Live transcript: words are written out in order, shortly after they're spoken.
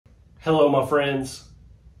Hello, my friends.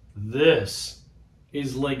 This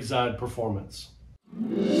is LakeZide Performance.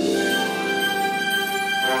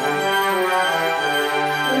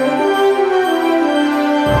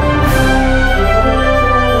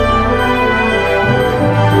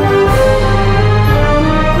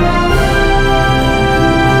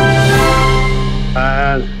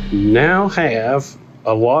 I now have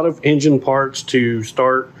a lot of engine parts to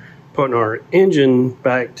start putting our engine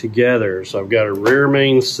back together. So I've got a rear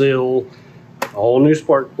main seal, all new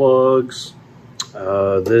spark plugs.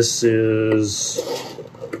 This is,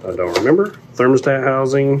 I don't remember, thermostat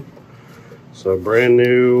housing. So brand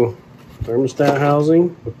new thermostat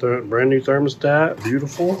housing with the brand new thermostat,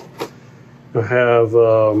 beautiful. I have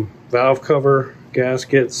valve cover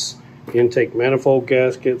gaskets, intake manifold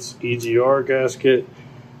gaskets, EGR gasket,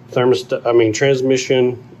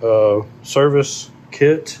 transmission service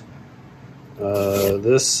kit.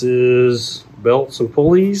 This is belts and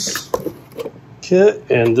pulleys kit,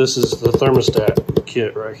 and this is the thermostat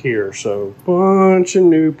kit right here. So bunch of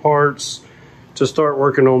new parts to start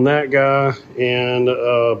working on that guy. And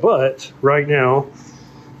but right now,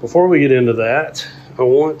 before we get into that, I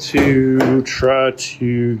want to try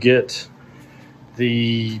to get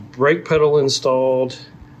the brake pedal installed,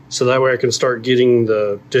 so that way I can start getting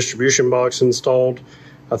the distribution box installed.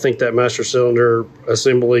 I think that master cylinder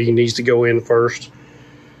assembly needs to go in first.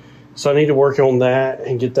 So I need to work on that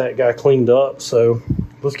and get that guy cleaned up. So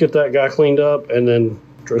let's get that guy cleaned up and then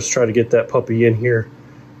just try to get that puppy in here.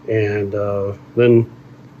 And then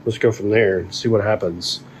let's go from there and see what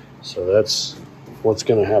happens. So that's what's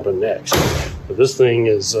gonna happen next. But this thing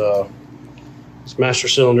is, this master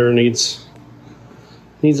cylinder needs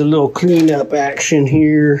a little cleanup action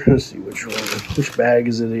here. Let's see which one, which bag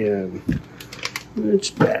is it in?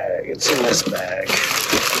 Which bag? It's in this bag.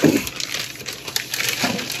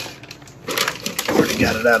 Already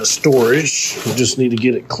got it out of storage. We just need to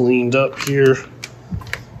get it cleaned up here.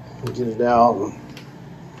 Get it out and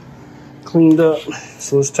cleaned up.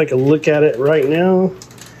 So let's take a look at it right now,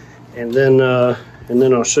 and then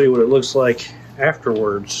I'll show you what it looks like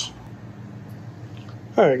afterwards.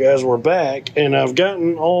 All right, guys, we're back, and I've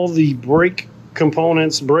gotten all the brake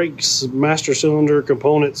components, brakes, master cylinder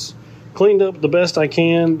components cleaned up the best I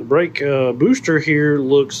can. The brake booster here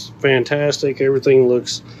looks fantastic. Everything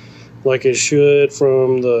looks like it should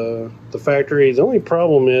from the factory. The only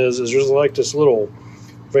problem is there's like this little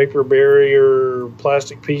vapor barrier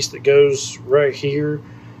plastic piece that goes right here,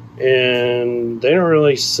 and they don't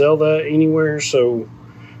really sell that anywhere, so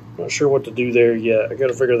I'm not sure what to do there yet. I got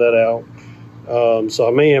to figure that out. So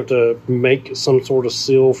I may have to make some sort of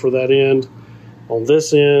seal for that end. On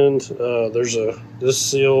this end, there's this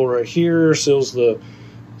seal right here, seals the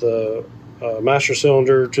master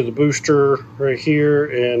cylinder to the booster right here,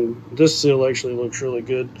 and this seal actually looks really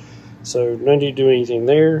good. So no need to do anything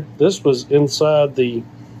there. This was inside the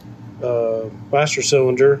master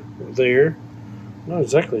cylinder there. I'm not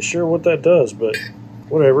exactly sure what that does, but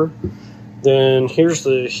whatever. Then here's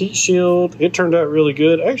the heat shield. It turned out really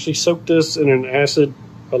good. I actually soaked this in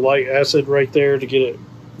a light acid right there to get it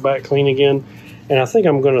back clean again. And I think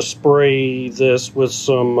I'm going to spray this with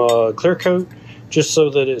some clear coat, just so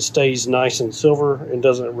that it stays nice and silver and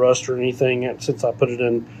doesn't rust or anything, since I put it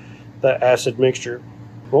in that acid mixture.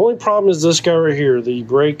 The only problem is this guy right here, the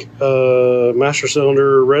brake master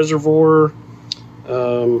cylinder reservoir.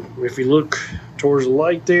 If you look towards the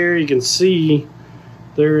light there, you can see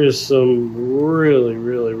there is some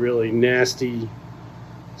really nasty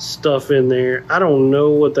stuff in there. I don't know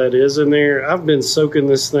what that is in there. I've been soaking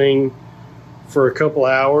this thing for a couple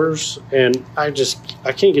hours, and I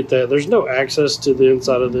can't get that. There's no access to the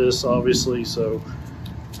inside of this, obviously, so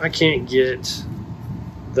I can't get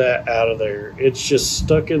that out of there. It's just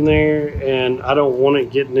stuck in there, and I don't want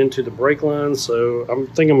it getting into the brake line, so I'm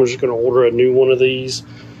thinking I'm just going to order a new one of these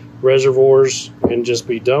reservoirs and just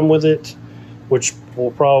be done with it, which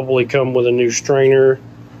will probably come with a new strainer.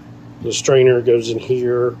 The strainer goes in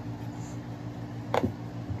here.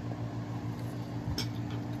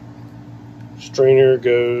 Strainer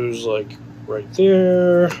goes like right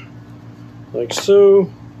there, like so.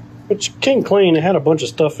 Which came clean. It had a bunch of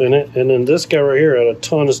stuff in it, and then this guy right here had a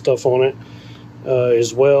ton of stuff on it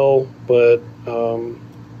as well. But and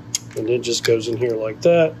it just goes in here like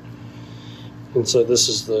that. And so this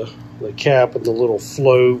is the cap and the little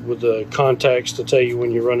float with the contacts to tell you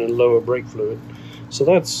when you're running low of brake fluid. So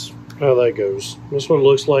that's how that goes. That's what it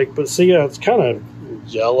looks like. But see, it's kind of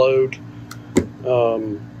yellowed.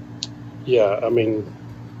 Yeah, I mean,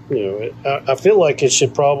 you know, I feel like it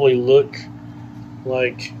should probably look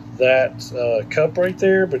like that cup right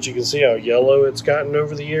there, but you can see how yellow it's gotten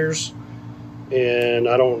over the years, and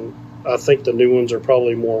I don't I think the new ones are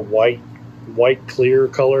probably more white clear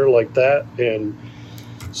color like that. And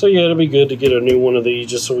so yeah, it'll be good to get a new one of these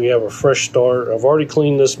just so we have a fresh start. I've already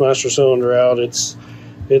cleaned this master cylinder out. It's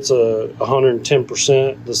a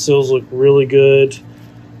 110%. The seals look really good.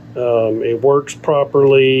 It works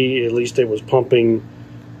properly. At least it was pumping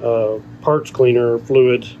parts cleaner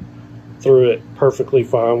fluid through it perfectly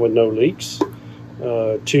fine with no leaks.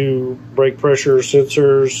 2 brake pressure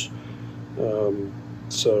sensors.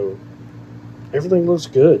 So everything looks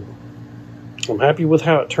good. I'm happy with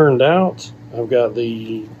how it turned out. I've got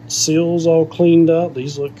the seals all cleaned up.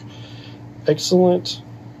 These look excellent.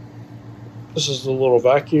 This is the little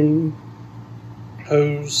vacuum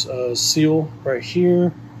hose seal right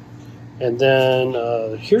here. And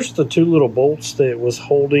then here's the 2 little bolts that was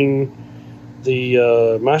holding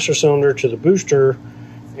the master cylinder to the booster.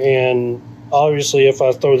 And obviously if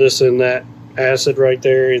I throw this in that acid right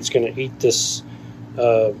there, it's going to eat this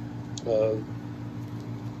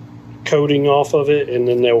coating off of it, and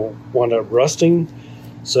then they'll wind up rusting.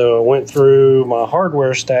 So I went through my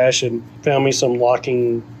hardware stash and found me some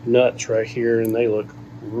locking nuts right here, and they look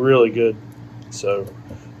really good. So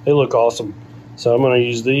they look awesome. So I'm going to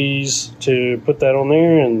use these to put that on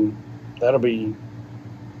there, and that'll be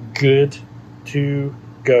good to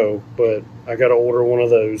go. But I got to order one of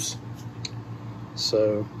those.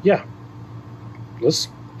 So yeah, let's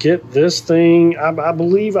get this thing. I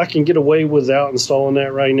believe I can get away without installing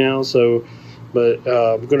that right now. So, but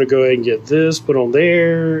I'm going to go ahead and get this put on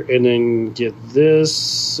there, and then get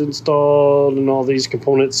this installed and all these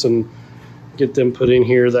components and get them put in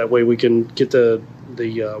here. That way we can get the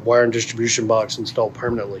wire and distribution box installed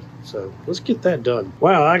permanently. So let's get that done.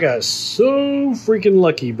 Wow, I got so freaking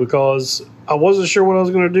lucky because I wasn't sure what I was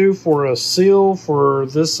going to do for a seal for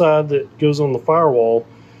this side that goes on the firewall.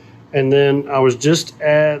 And then I was just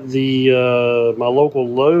at the my local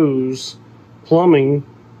Lowe's plumbing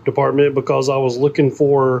department because I was looking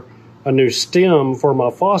for a new stem for my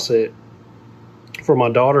faucet, for my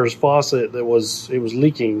daughter's faucet it was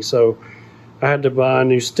leaking. So I had to buy a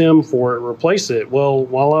new stem for it, replace it. Well,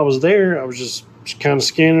 while I was there, I was just kind of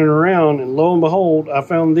scanning around, and lo and behold, I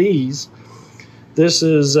found these. This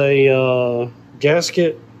is a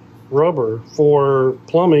gasket rubber for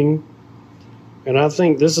plumbing. And I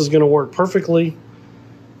think this is going to work perfectly.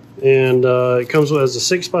 And it comes as a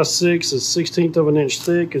 6x6. It's 1/16 of an inch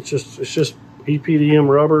thick. It's just EPDM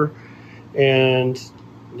rubber, and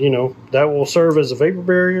you know that will serve as a vapor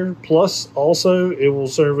barrier. Plus, also it will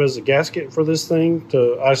serve as a gasket for this thing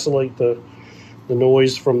to isolate the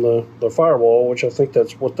noise from the firewall. Which I think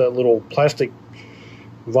that's what that little plastic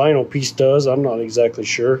vinyl piece does. I'm not exactly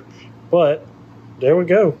sure, but there we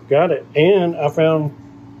go. Got it. And I found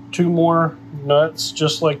 2 more nuts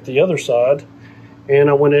just like the other side, and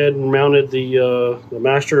I went ahead and mounted the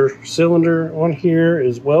master cylinder on here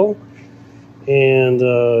as well, and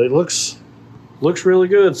it looks really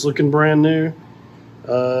good. It's looking brand new.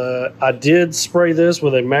 I did spray this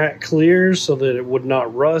with a matte clear so that it would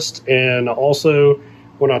not rust, and also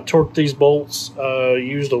when I torqued these bolts,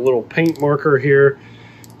 used a little paint marker here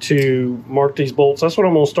to mark these bolts. That's what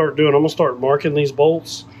I'm going to start doing. I'm going to start marking these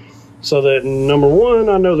bolts so that, number 1,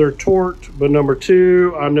 I know they're torqued, but number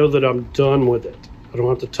 2, I know that I'm done with it. I don't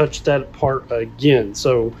have to touch that part again.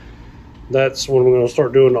 So that's when we're going to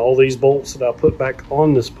start doing all these bolts that I put back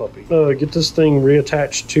on this puppy. Get this thing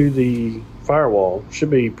reattached to the firewall. Should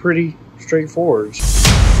be pretty straightforward.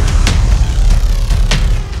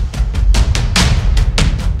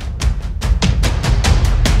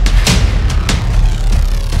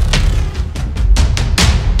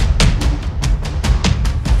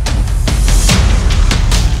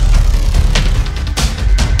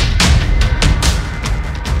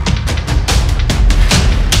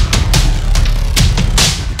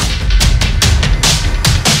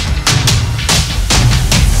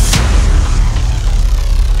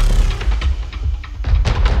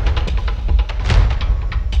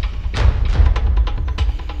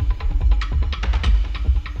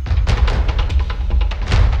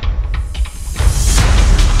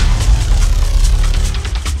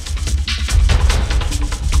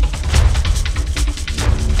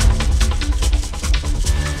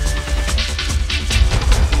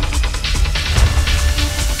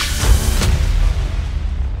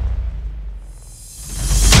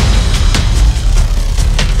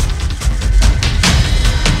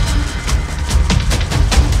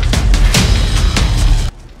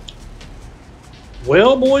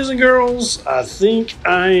 Well, boys and girls, I think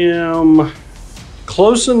I am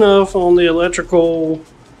close enough on the electrical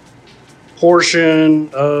portion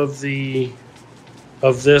of this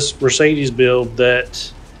Mercedes build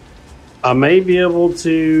that I may be able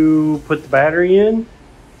to put the battery in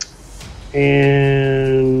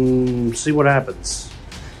and see what happens.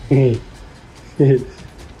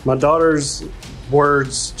 My daughter's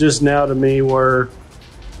words just now to me were,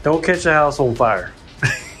 don't catch the house on fire.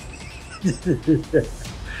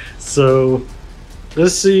 So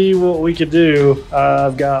let's see what we could do.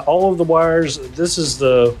 I've got all of the wires. This is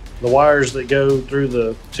the wires that go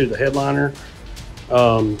through to the headliner.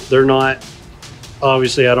 They're not,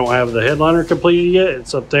 obviously I don't have the headliner completed yet.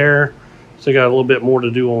 It's up there. So I got a little bit more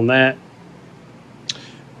to do on that.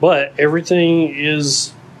 But everything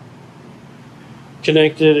is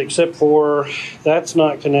connected except for that's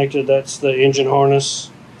not connected. That's the engine harness.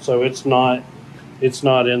 So it's not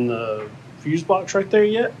in the fuse box right there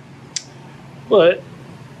yet. But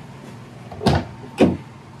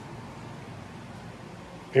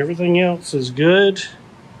everything else is good.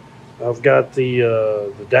 I've got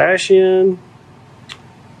the dash in,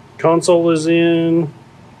 console is in.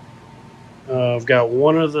 I've got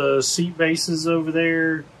one of the seat bases over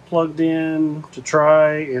there plugged in to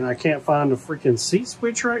try, and I can't find a freaking seat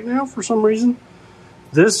switch right now for some reason.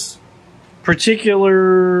 This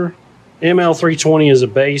particular ML320 is a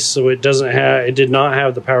base, so it did not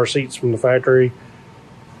have the power seats from the factory.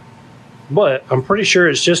 But I'm pretty sure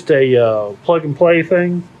it's just a plug and play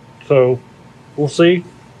thing, so we'll see.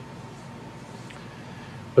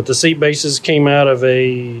 But the seat bases came out of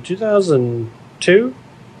a 2002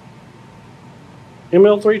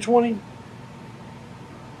 ML320.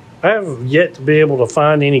 I have yet to be able to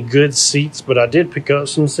find any good seats, but I did pick up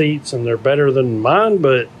some seats and they're better than mine,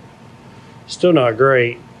 but still not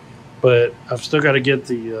great. But I've still got to get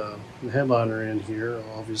the headliner in here,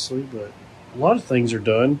 obviously, but a lot of things are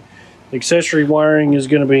done. The accessory wiring is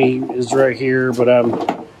right here, but I've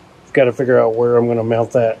got to figure out where I'm going to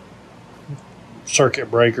mount that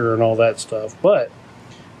circuit breaker and all that stuff. But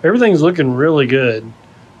everything's looking really good.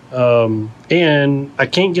 And I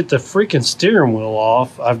can't get the freaking steering wheel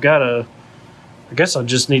off. I guess I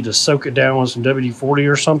just need to soak it down with some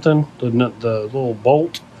WD-40 or something, the little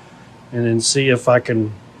bolt, and then see if I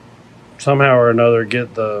can somehow or another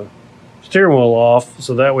get the steering wheel off,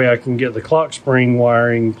 so that way I can get the clock spring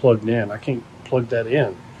wiring plugged in. I can't plug that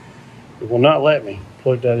in. It will not let me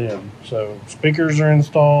plug that in. So speakers are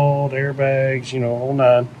installed, airbags, all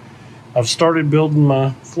nine. I've started building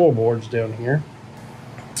my floorboards down here.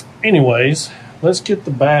 Anyways, let's get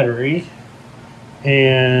the battery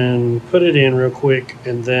and put it in real quick,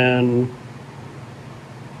 and then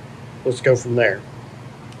let's go from there.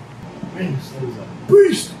 Man, this thing's a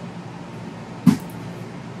beast.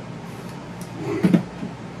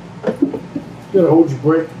 Gotta hold your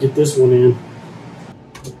breath to get this one in.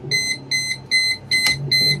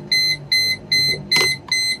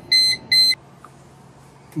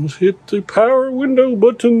 Let's hit the power window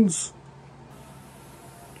buttons.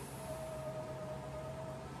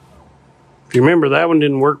 If you remember, that one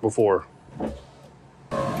didn't work before.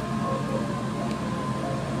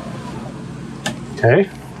 Okay,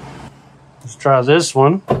 let's try this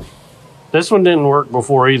one. This one didn't work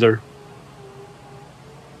before either.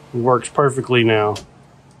 It works perfectly now.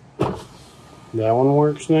 That one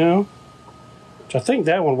works now. Which I think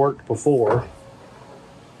that one worked before.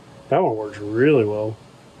 That one works really well.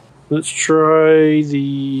 Let's try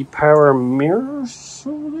the power mirrors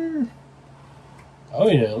over there. Oh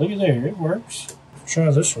yeah, look at there, it works. Let's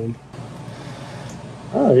try this one.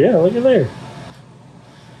 Oh yeah, look at there.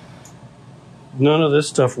 None of this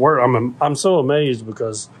stuff worked. I'm so amazed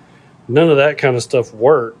because none of that kind of stuff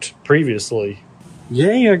worked previously.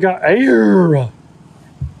 Yay, I got air. I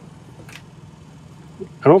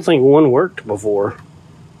don't think one worked before.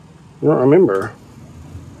 I don't remember.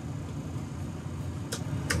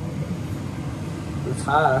 It's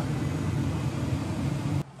high.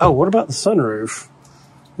 Oh, what about the sunroof?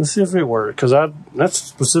 Let's see if it worked, because that's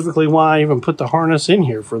specifically why I even put the harness in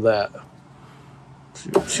here for that. Let's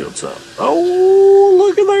see what shoots up. Oh,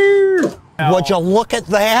 look at there! Would you look at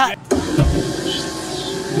that?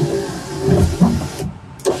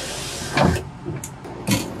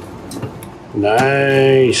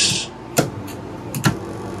 Nice.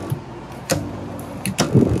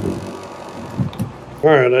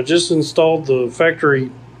 Alright, I just installed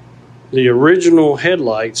the original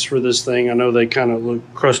headlights for this thing. I know they kind of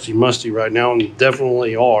look crusty musty right now, and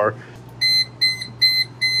definitely are.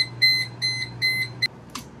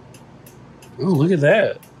 Oh, look at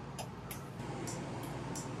that.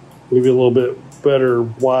 Give you a little bit better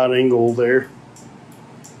wide angle there.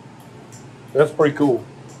 That's pretty cool.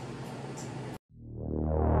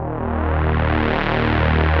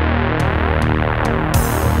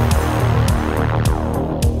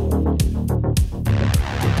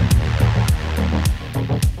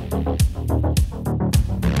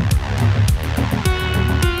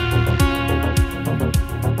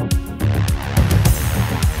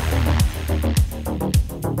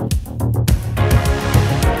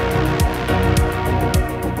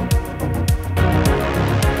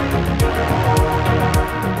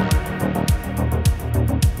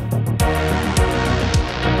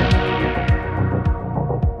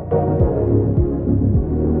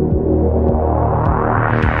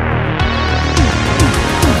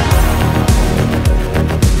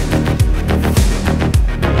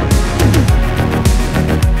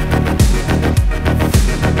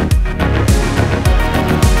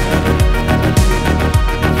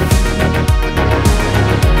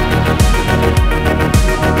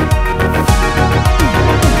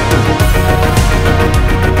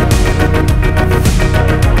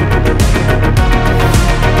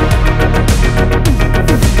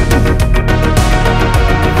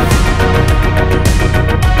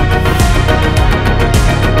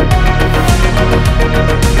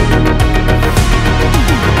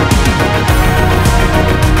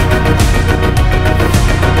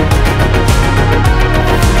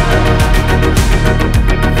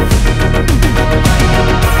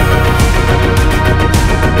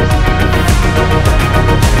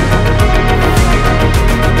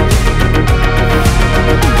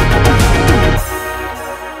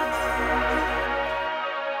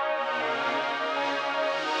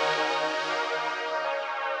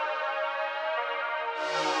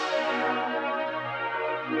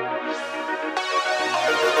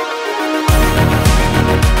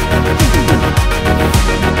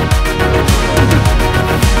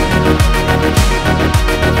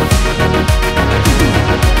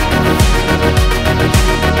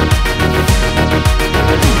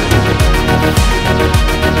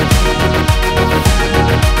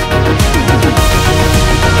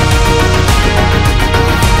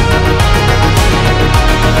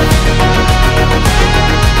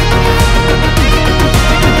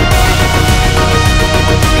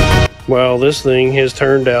 Well, this thing has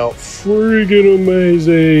turned out freaking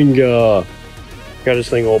amazing. Got this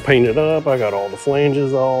thing all painted up. I got all the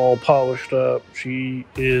flanges all polished up. She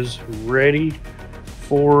is ready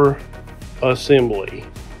for assembly.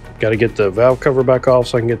 Got to get the valve cover back off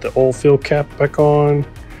so I can get the oil fill cap back on.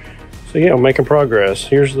 So yeah, I'm making progress.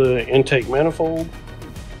 Here's the intake manifold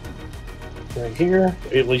right here,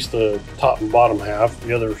 at least the top and bottom half.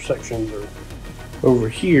 The other sections are over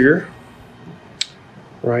here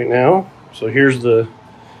right now. So here's the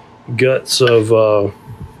guts of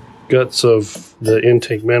the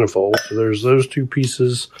intake manifold. So there's those two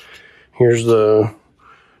pieces. Here's the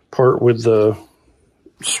part with the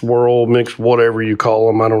swirl mix, whatever you call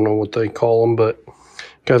them. I don't know what they call them, but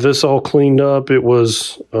got this all cleaned up. It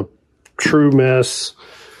was a true mess.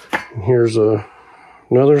 And here's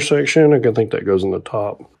another section. I think that goes in the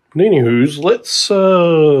top. But anywho's, let's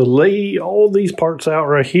lay all these parts out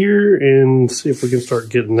right here and see if we can start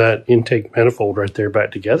getting that intake manifold right there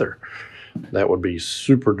back together. That would be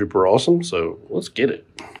super duper awesome. So let's get it.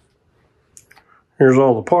 Here's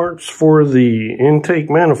all the parts for the intake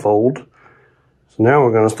manifold. So now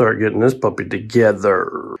we're going to start getting this puppy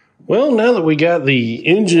together. Well, now that we got the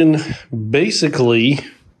engine basically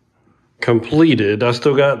completed, I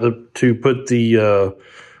still got to put the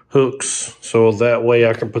hooks so that way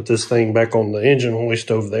I can put this thing back on the engine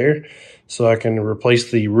hoist over there so I can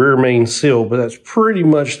replace the rear main seal. But that's pretty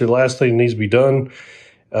much the last thing that needs to be done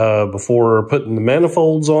before putting the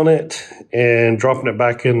manifolds on it and dropping it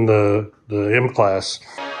back in the M-Class.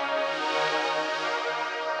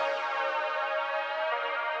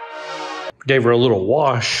 Gave her a little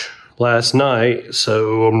wash last night,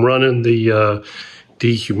 so I'm running the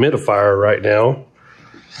dehumidifier right now.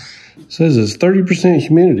 It says it's 30%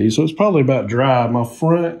 humidity, so it's probably about dry. My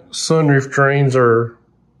front sunroof drains are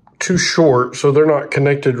too short, so they're not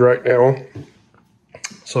connected right now.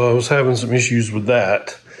 So I was having some issues with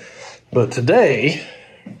that. But today,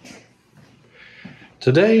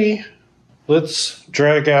 let's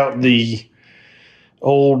drag out the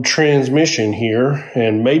old transmission here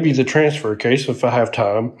and maybe the transfer case if I have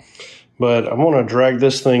time. But I'm going to drag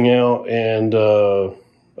this thing out and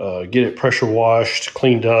get it pressure washed,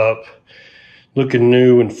 cleaned up, looking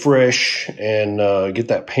new and fresh, and get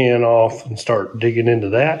that pan off and start digging into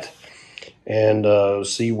that and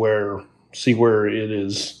see where it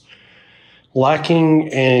is lacking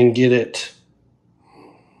and get it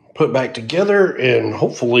put back together and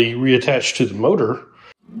hopefully reattached to the motor